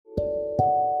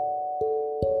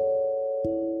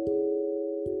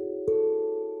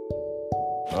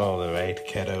Alright,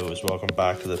 kiddos, welcome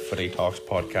back to the Footy Talks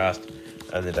podcast.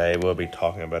 And today we'll be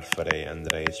talking about footy, and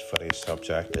today's footy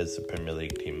subject is the Premier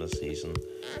League team of the season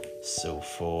so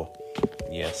far.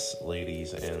 Yes,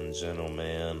 ladies and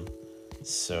gentlemen,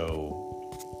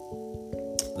 so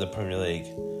the Premier League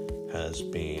has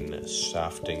been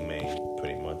shafting me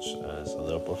pretty much as a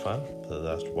Liverpool fan for the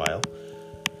last while.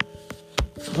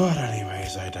 But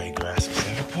anyways, I digress, because I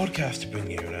have a podcast to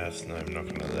bring you, and I'm not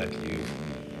going to let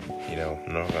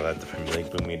I'm not going to let the Premier League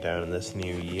bring me down in this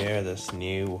new year, this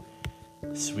new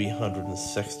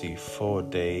 364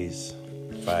 days,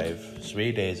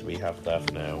 3 days we have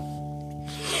left now.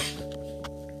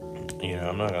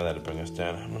 I'm not going to let it bring us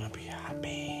down. I'm going to be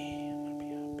happy.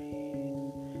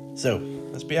 So,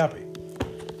 let's be happy.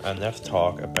 And let's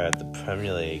talk about the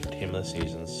Premier League team of the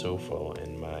season so far,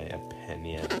 in my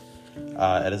opinion.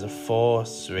 It is a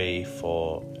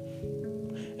 4-3-4.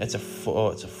 It's a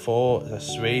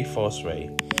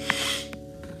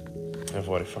 3-4-3. I've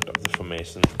already fucked up the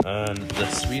formation. And the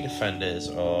three defenders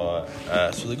are...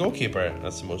 so the goalkeeper,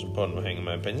 that's the most important thing in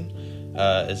my opinion,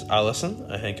 is Alisson.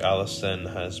 I think Alisson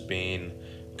has been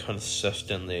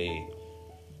consistently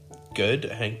good.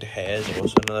 I think De Gea is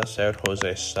also another side.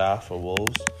 Jose Sa for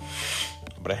Wolves.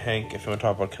 But I think if you want to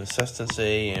talk about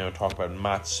consistency, talk about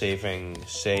match-saving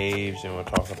saves, you want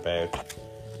to talk about...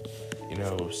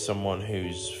 someone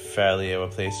who's fairly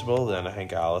irreplaceable, then I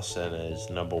think Alisson is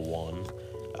number one.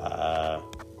 I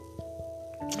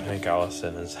think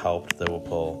Alisson has helped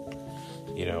Liverpool,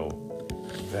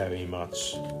 very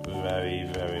much in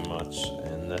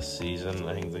this season.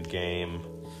 I think the game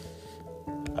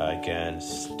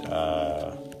against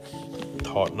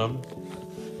Tottenham,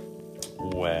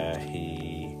 where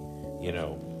he,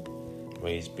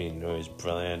 where he's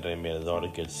brilliant, and he made a lot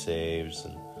of good saves,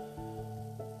 and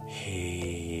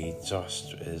he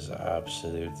just is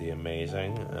absolutely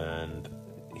amazing, and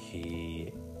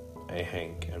he, I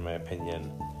think, in my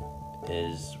opinion,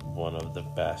 is one of the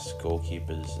best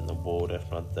goalkeepers in the world, if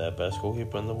not the best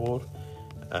goalkeeper in the world,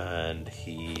 and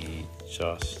he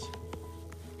just,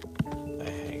 I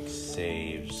think,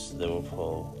 saves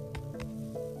Liverpool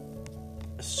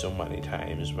so many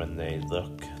times when they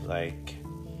look like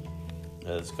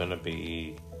it's going to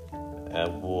be a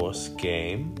worse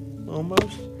game,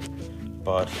 almost.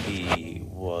 But he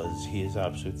is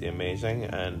absolutely amazing,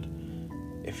 and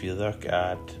if you look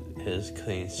at his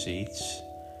clean sheets,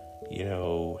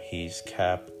 he's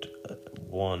kept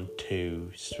 1,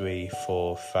 2, 3,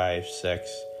 4, 5,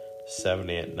 6, 7,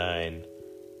 8, 9,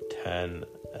 10,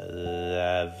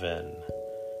 11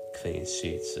 clean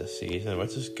sheets this season,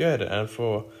 which is good. And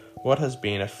for what has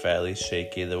been a fairly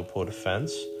shaky Liverpool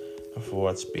defence, and for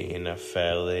what's been a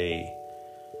fairly,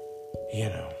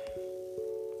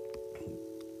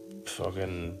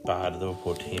 fucking bad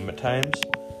Liverpool team at times,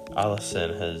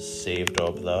 Alisson has saved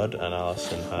our blood, and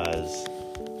Alisson has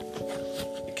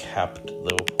kept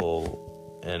Liverpool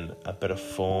in a bit of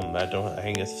form. I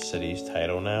think it's City's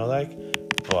title now,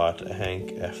 but I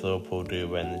think if Liverpool do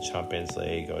win the Champions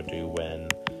League, or do win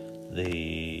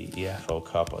the EFL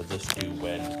Cup, or just do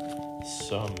win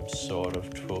some sort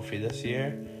of trophy this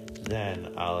year,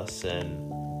 then Alisson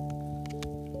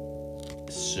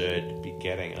should be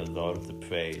getting a lot of the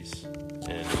praise,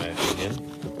 in my opinion.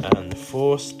 And the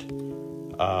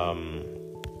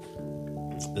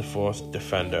fourth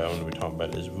defender I'm going to be talking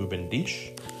about is Ruben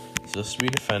Dias. So the three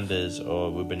defenders are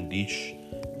Ruben Dias,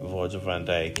 Virgil van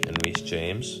Dijk, and Reece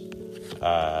James.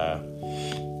 I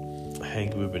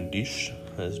think Ruben Dias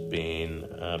has been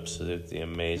absolutely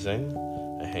amazing.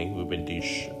 I think Ruben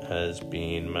Dias has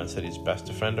been Man City's best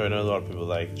defender. I know a lot of people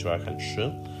like Joachim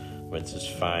Schuh, which is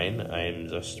fine. I'm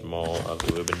just more of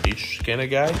a Ruben Dias kind of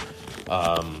guy.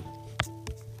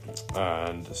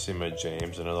 And Sima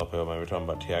James, and a lot of people might be talking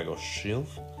about Thiago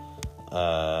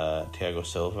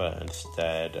Silva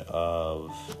instead of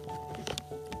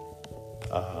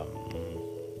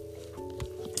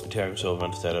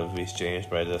Reece James,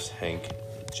 but I just think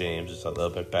James is a little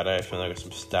bit better. If you look at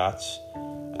some stats,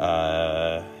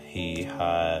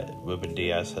 Ruben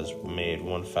Dias has made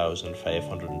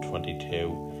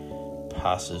 1,522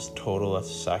 passes total.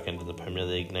 That's second in the Premier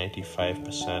League,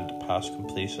 95% pass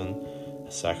completion,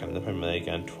 second in the Premier League,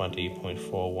 and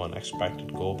 20.41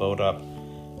 expected goal build-up,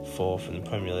 fourth in the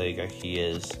Premier League. He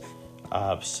is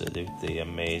absolutely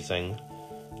amazing,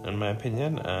 in my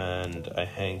opinion, and I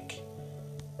think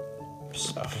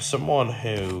for someone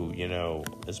who,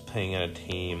 is playing in a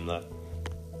team that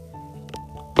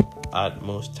at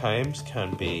most times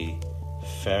can be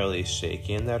fairly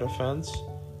shaky in their defense,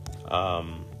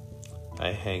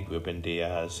 I think Ruben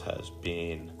Dias has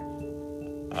been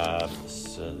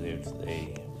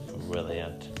absolutely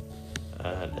brilliant,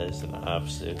 and is an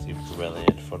absolutely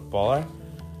brilliant footballer.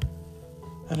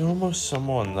 And almost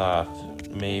someone that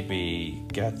maybe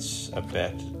gets a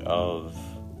bit of,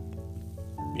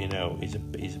 he's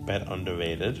a bit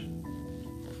underrated.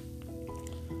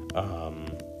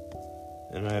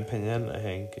 In my opinion, I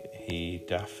think he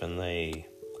definitely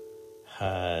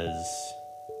has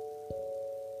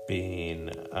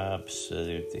been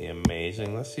absolutely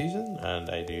amazing this season, and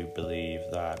I do believe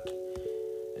that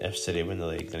if City win the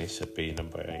league, then he should be he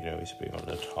should be one of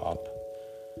the top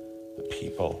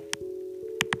people.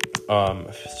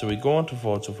 So we go on to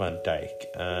Virgil van Dijk,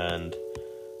 and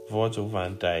Virgil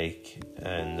van Dijk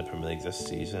in the Premier League this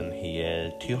season, he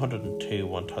had 202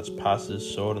 one-touch passes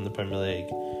scored in the Premier League,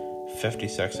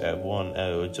 56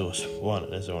 just one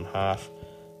in his own half.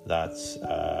 That's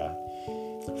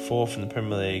fourth in the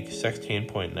Premier League,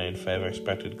 16.95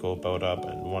 expected goal build-up,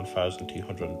 and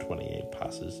 1,228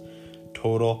 passes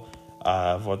total.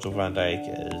 Virgil van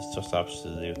Dijk is just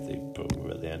absolutely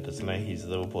brilliant, isn't he? He's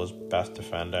Liverpool's best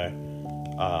defender.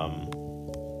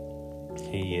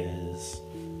 He is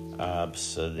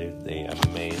absolutely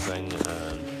amazing,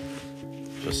 and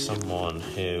just someone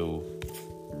who,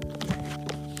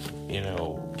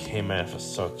 came in for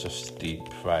such a steep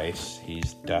price.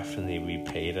 He's definitely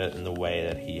repaid it in the way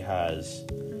that he has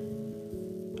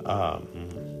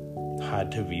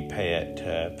had to repay it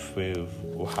to prove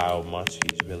how much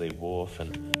he's really worth,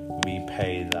 and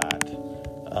repay that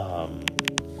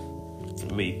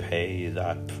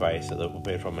price that Liverpool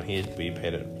paid from, and he's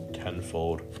repaid it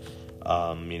tenfold.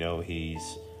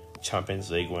 He's Champions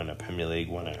League winner, Premier League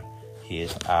winner. He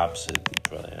is absolutely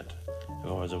brilliant.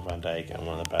 Virgil van Dijk, and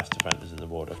one of the best defenders in the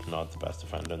world, if not the best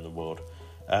defender in the world.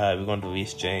 We're going to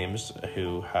Reece James,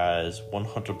 who has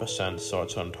 100%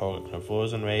 shots on target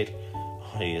conversion rate.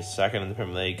 He is second in the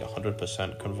Premier League,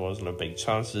 100% conversion of big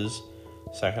chances.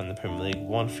 Second in the Premier League,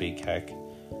 1 free kick.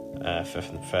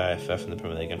 Fifth in the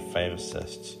Premier League, and 5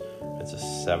 assists. It's a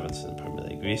 7th in the Premier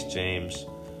League. Reece James,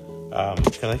 kind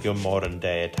of like your modern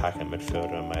day attacking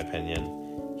midfielder, in my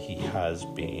opinion. He has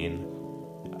been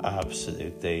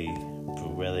absolutely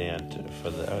brilliant for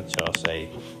the Chelsea,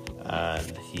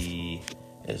 and he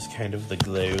is kind of the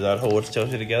glue that holds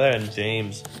Chelsea together. And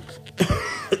James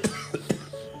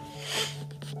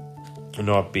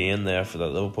not being there for the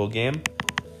Liverpool game,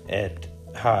 it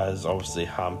has obviously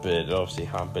hampered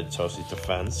Chelsea's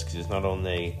defence, because he's not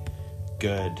only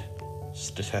good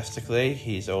statistically,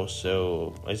 he's not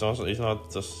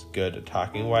just good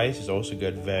attacking wise, he's also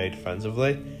good very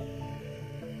defensively,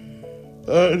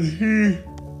 and he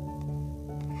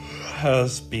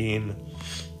has been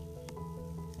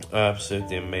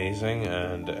absolutely amazing.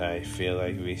 And I feel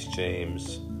like Reece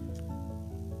James,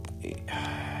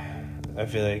 I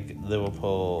feel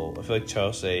like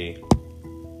Chelsea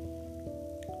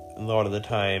a lot of the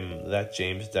time let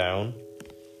James down.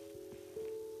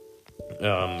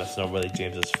 It's not really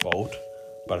James's fault,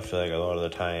 but I feel like a lot of the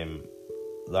time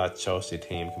that Chelsea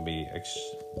team can be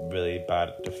really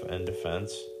bad in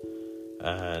defense,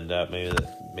 and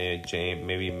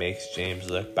maybe makes James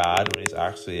look bad when he's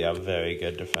actually a very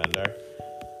good defender.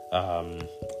 And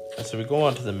so we go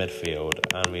on to the midfield,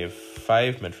 and we have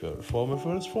four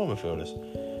midfielders.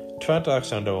 Trent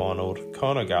Alexander-Arnold,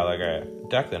 Conor Gallagher,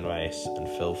 Declan Rice, and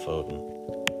Phil Foden.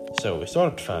 So we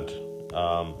start with Trent,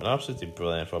 an absolutely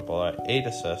brilliant footballer, 8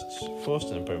 assists, first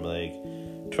in the Premier League,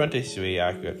 23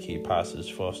 accurate key passes,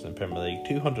 first in the Premier League,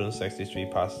 263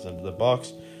 passes into the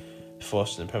box,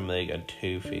 first in the Premier League, and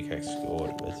 2 free kicks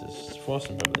scored, which is first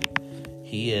in the Premier League.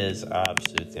 He is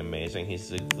absolutely amazing. He's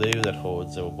the glue that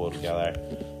holds Liverpool together.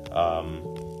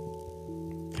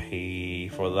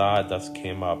 That's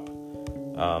came up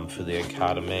for the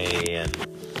academy, and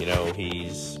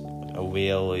he's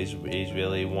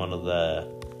really one of the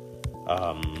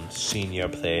senior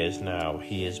players now.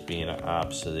 He has been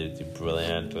absolutely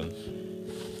brilliant, and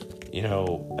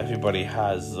everybody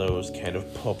has those kind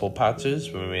of purple patches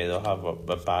where maybe they'll have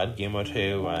a bad game or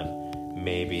two, and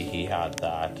maybe he had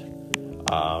that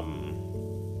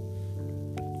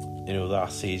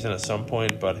last season at some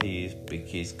point, but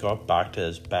he's got back to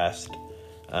his best.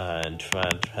 And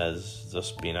Trent has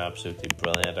just been absolutely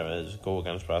brilliant. His goal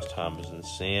against West Ham was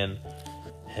insane.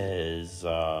 His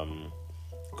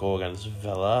goal against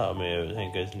Villa, I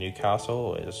think it's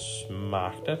Newcastle, he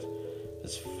smacked it.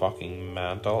 It's fucking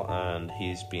mental, and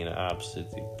he's been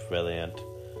absolutely brilliant.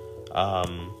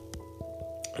 And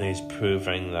he's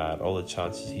proving that all the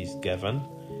chances he's given,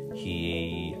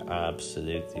 he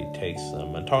absolutely takes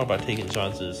them. And talking about taking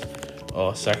chances,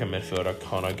 our second midfielder,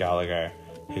 Conor Gallagher,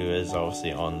 who is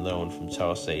obviously on loan from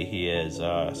Chelsea. He has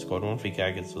scored 1 free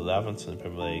kick, it's 11th in the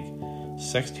Premier League,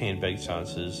 16 big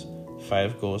chances,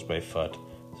 5 goals by foot.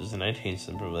 This is the 19th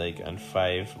in the Premier League, and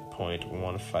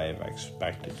 5.15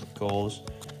 expected goals.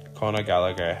 Conor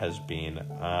Gallagher has been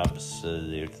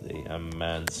absolutely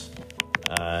immense,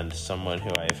 and someone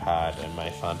who I've had in my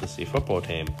fantasy football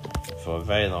team for a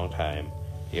very long time,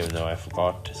 even though I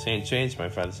forgot to change my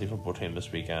fantasy football team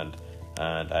this weekend.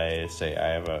 And I say I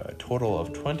have a total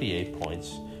of 28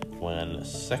 points when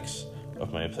 6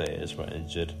 of my players were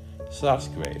injured, so that's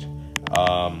great.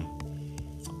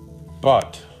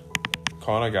 But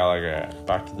Conor Gallagher,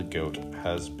 back to the GOAT,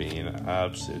 has been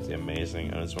absolutely amazing,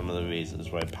 and it's one of the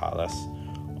reasons why Palace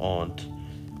aren't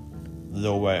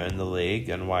lower in the league,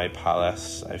 and why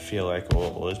Palace, I feel like,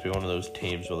 will always be one of those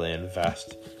teams where they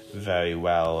invest very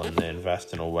well, and they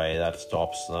invest in a way that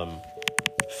stops them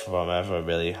from ever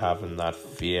really having that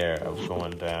fear of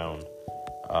going down.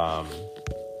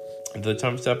 The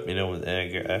thumbs up,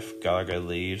 if Gallagher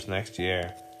leaves next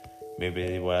year, maybe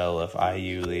they will. If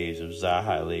IU leaves, if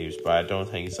Zaha leaves, but I don't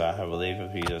think Zaha will leave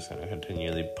if he's just going to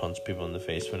continually punch people in the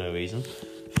face for no reason.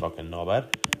 Fucking knobhead.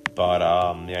 But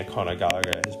Conor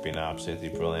Gallagher has been absolutely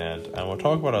brilliant. And we'll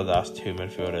talk about our last 2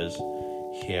 midfielders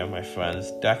here, my friends.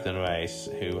 Declan Rice,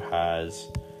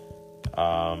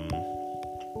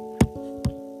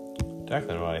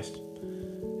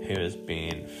 who has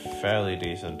been fairly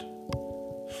decent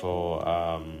for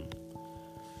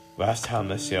West Ham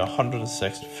this year.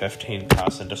 106, 15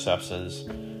 pass interceptions,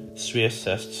 3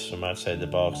 assists from outside the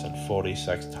box, and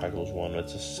 46 tackles won,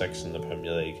 which is 6 in the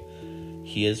Premier League.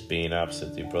 He has been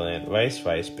absolutely brilliant. Rice,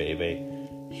 baby.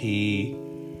 He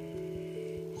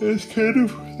is kind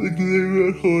of the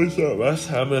glue that holds that West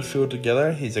Ham midfield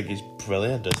together. He's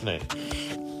brilliant, isn't he?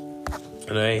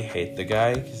 And I hate the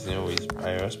guy because he's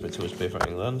Irish, but so he's played for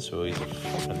England, so he's a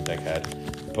fucking dickhead.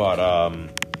 But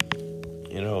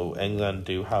England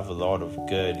do have a lot of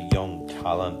good young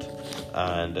talent,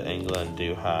 and England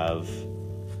do have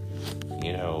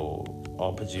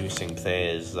all producing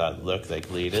players that look like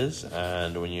leaders.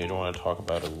 And when you don't want to talk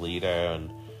about a leader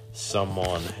and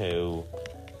someone who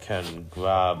can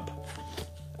grab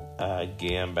a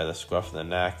game by the scruff of the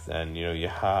neck, then you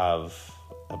have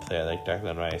a player like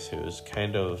Declan Rice, who is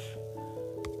kind of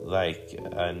like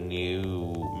a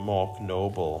new Mark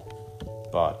Noble,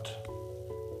 but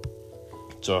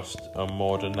just a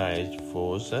modernized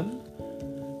version,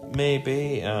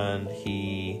 maybe. And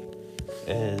he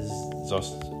is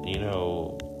just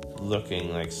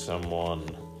looking like someone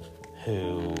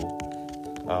who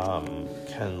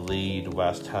can lead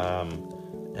West Ham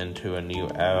into a new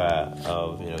era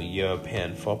of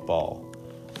European football.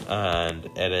 And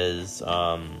it is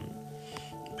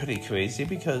pretty crazy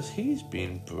because he's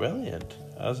been brilliant,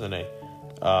 hasn't he?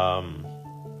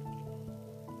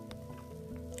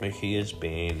 He has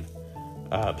been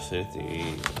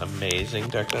absolutely amazing,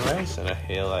 Declan Rice, and I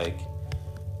feel like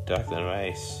Declan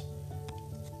Rice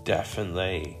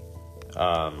definitely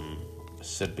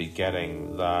should be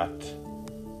getting that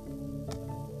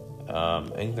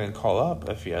England call-up.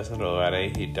 If he hasn't already,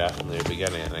 he definitely will be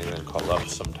getting an England call-up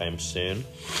sometime soon.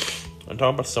 I'm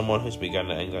talking about someone who's been getting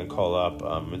an England call-up.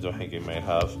 I don't think he might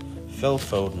have. Phil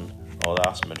Foden, our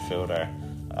last midfielder.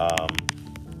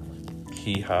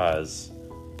 He has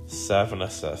 7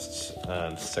 assists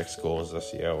and 6 goals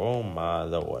this year. Oh my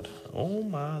lord.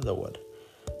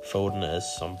 Foden is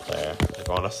some player.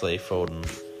 Honestly, Foden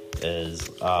is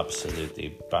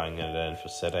absolutely banging it in for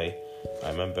City.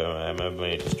 I remember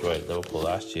when he destroyed Liverpool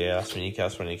last year. That's when he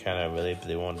kind of really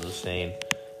blew onto the scene,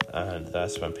 and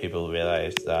that's when people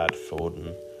realised that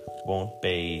Foden won't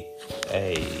be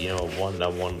a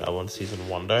one season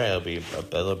wonder. It'll be a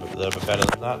little bit better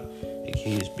than that.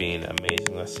 He's been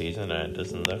amazing this season, and it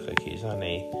doesn't look like he's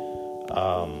any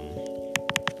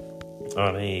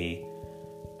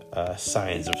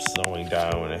signs of slowing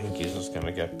down. I think he's just going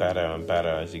to get better and better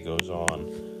as he goes on.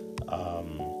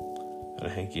 And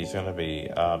I think he's going to be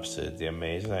absolutely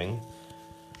amazing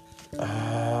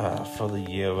for the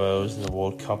Euros and the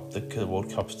World Cup, the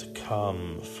World Cups to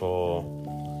come for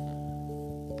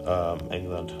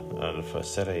England and for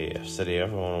City. If City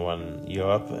ever want to win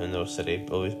Europe, and though City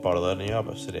always bottle out in Europe,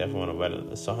 if City ever want to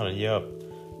win something in Europe,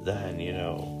 then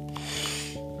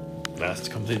that's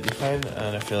completely fine.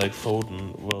 And I feel like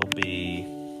Foden will be,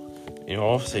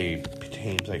 obviously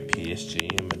teams like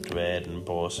PSG and Madrid and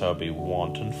Barca will be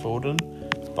wanting Foden,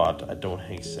 but I don't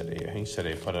think City. I think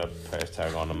City put a price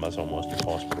tag on him that's almost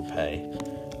impossible to pay.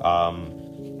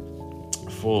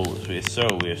 Forwards. We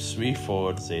have 3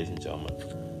 forwards, ladies and gentlemen.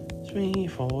 3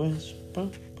 forwards.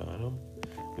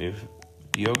 We have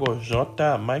Diogo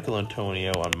Jota, Michael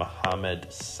Antonio, and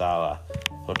Mohamed Salah.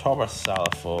 So talk about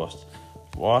Salah first.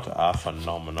 What a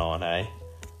phenomenon, eh?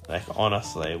 Like,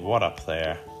 honestly, what a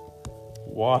player.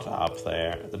 What a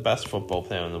player. The best football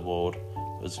player in the world.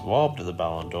 Was robbed of the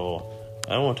Ballon d'Or.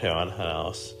 I won't tell you anything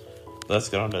else. Let's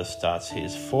get on to the stats. He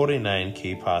has 49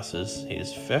 key passes. He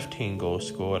has 15 goals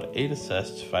scored, 8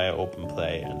 assists via open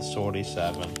play, and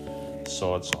 47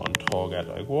 shots on target.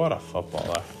 Like, what a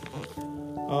footballer.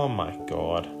 Oh my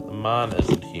god. The man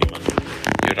isn't human.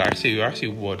 You actually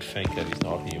would think that he's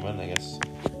not human. Like, it's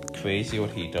crazy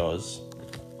what he does.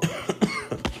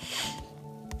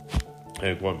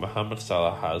 Like, what Mohamed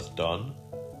Salah has done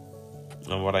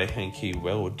and what I think he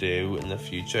will do in the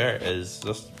future is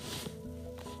just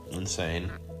insane.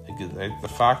 Like the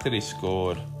fact that he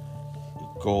scored the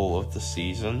goal of the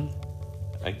season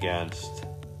against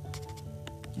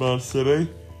Man City,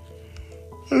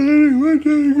 and then he went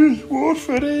down against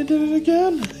Watford and did it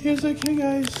again. He was like, hey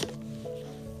guys,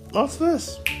 what's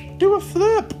this? Do a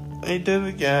flip. He did it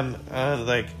again, and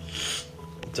like,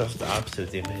 just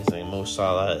absolutely amazing. Mo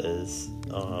Salah is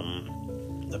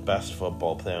the best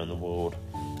football player in the world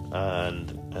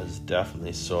and has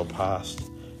definitely surpassed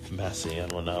Messi and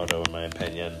Ronaldo, in my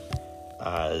opinion,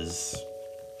 as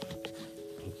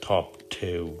top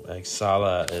two. Like,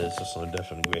 Salah is just on a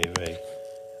different gravy,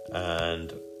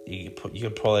 and you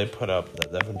could probably put up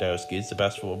that Lewandowski is the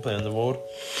best football player in the world.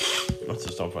 That's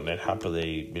just something I'd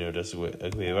happily,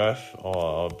 agree with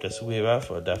or disagree with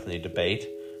or definitely debate.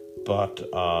 But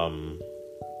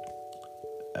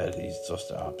he's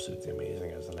just absolutely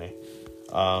amazing, isn't he?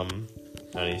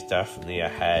 And he's definitely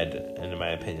ahead, in my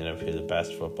opinion, of who the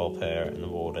best football player in the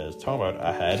world is. Talking about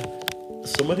ahead,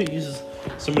 somebody who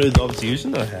loves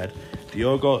using their head,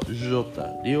 Diogo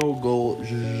Jota.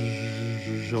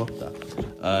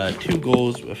 2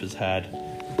 goals with his head,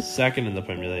 second in the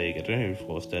Premier League. I don't know who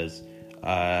first is.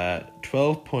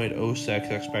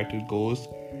 12.06 expected goals,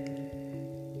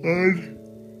 and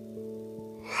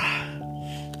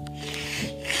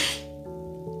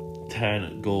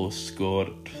 10 goals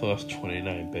scored plus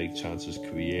 29 big chances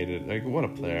created. Like, what a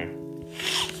player.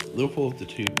 Liverpool have the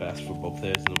 2 best football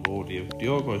players in the world. You have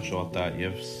Diogo Jota, you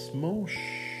have Mo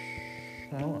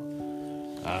Salah,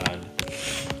 and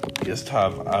you just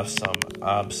have some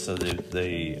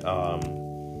absolutely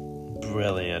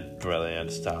brilliant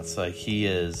stats. Like, he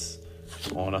is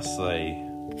honestly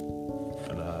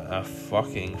a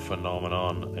fucking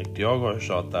phenomenon. Like, Diogo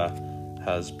Jota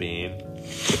has been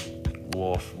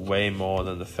worth way more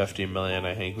than the 50 million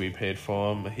I think we paid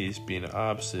for him. He's been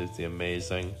absolutely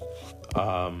amazing.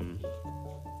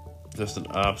 Just an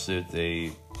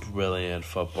absolutely brilliant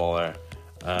footballer,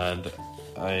 and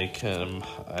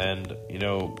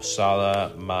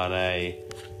Salah, Mane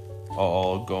are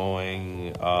all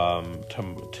going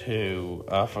to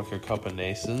Africa Cup of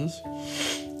Nations,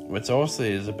 which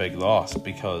obviously is a big loss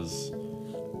because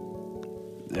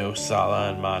Salah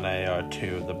and Mane are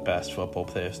 2 of the best football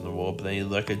players in the world. But then you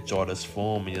look at Jota's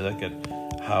form and you look at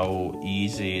how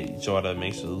easy Jota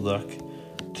makes it look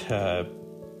to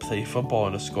play football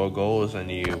and to score goals,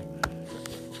 and you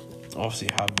obviously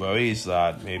have worries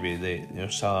that maybe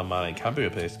Salah and Mane can't be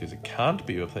replaced, because it can't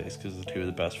be replaced because they're 2 of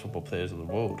the best football players in the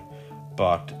world.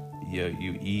 But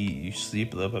you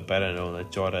sleep a little bit better knowing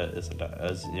that Jota isn't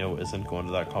going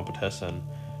to that competition,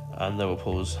 and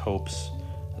Liverpool's hopes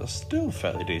are still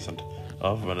fairly decent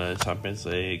of winning the Champions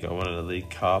League or winning the League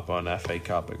Cup or an FA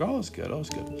Cup. Like, all's good.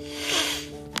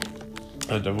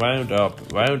 And to round out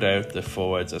the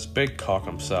forwards, this big cock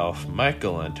himself,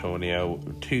 Michael Antonio,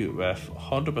 with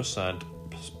 100%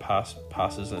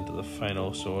 passes into the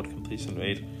final third completion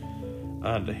rate,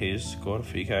 and he's scored a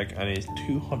free kick, and he's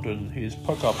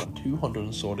put up on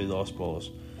 230 lost balls.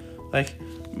 Like,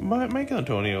 Michael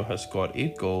Antonio has scored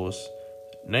 8 goals,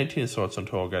 19 shots on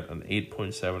target, and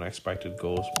 8.7 expected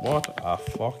goals. What a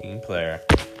fucking player.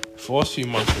 First few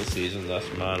months of the season, this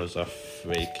man was a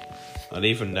freak, and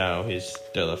even now he's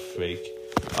still a freak.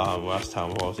 West Ham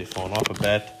have obviously fallen off a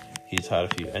bit. He's had a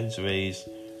few injuries,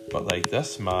 but like,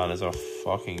 this man is a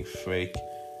fucking freak.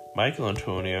 Michael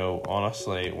Antonio,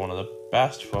 honestly, one of the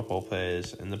best football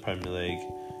players in the Premier League.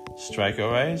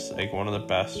 Striker-wise, like, one of the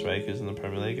best strikers in the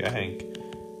Premier League. I think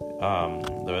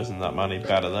there isn't that many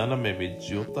better than him. Maybe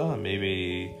Jota,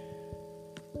 maybe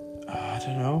I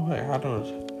don't know.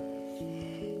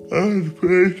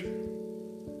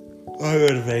 I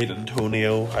would rate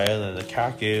Antonio higher than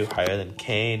Lukaku, higher than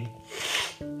Kane.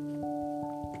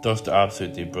 Just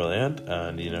absolutely brilliant,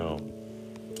 and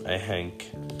I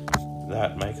think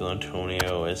that Michael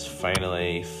Antonio is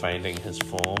finally finding his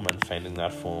form, and finding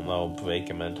that form that will break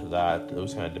him into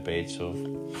those kind of debates of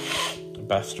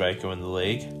best striker in the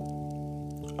league.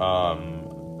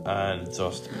 and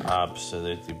just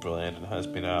absolutely brilliant, and has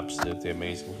been absolutely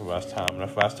amazing for West Ham. And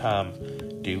if West Ham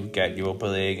do get Europa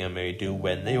League and maybe do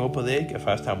win the Europa League, if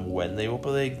West Ham win the Europa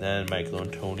League, then Michael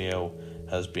Antonio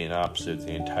has been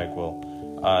absolutely integral.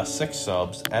 6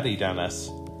 subs: Eddie Dennis,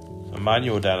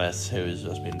 Emmanuel Dennis, who's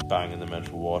just been banging them in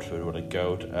for Watford, what a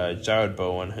goat. Jared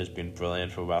Bowen, who's been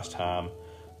brilliant for West Ham.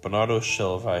 Bernardo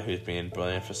Silva, who's been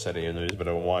brilliant for City, and who's a bit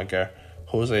of a wanker.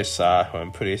 Jose Sa, who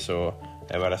I'm pretty sure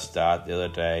I read a stat the other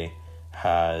day,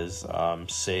 has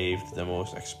saved the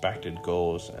most expected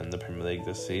goals in the Premier League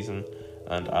this season.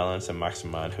 And Alan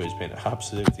Saint-Maximin, who's been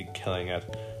absolutely killing it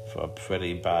for a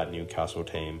pretty bad Newcastle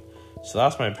team. So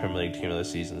that's my Premier League team of the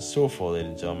season so far, ladies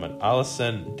and gentlemen.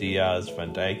 Alisson, Diaz,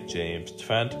 Van Dijk, James,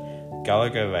 Trent,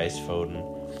 Gallagher, Rice,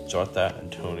 Foden, Jota,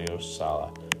 Antonio,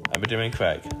 Salah. I'm Benjamin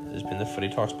Craig. This has been the Footy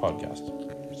Talks podcast.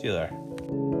 See you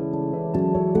there.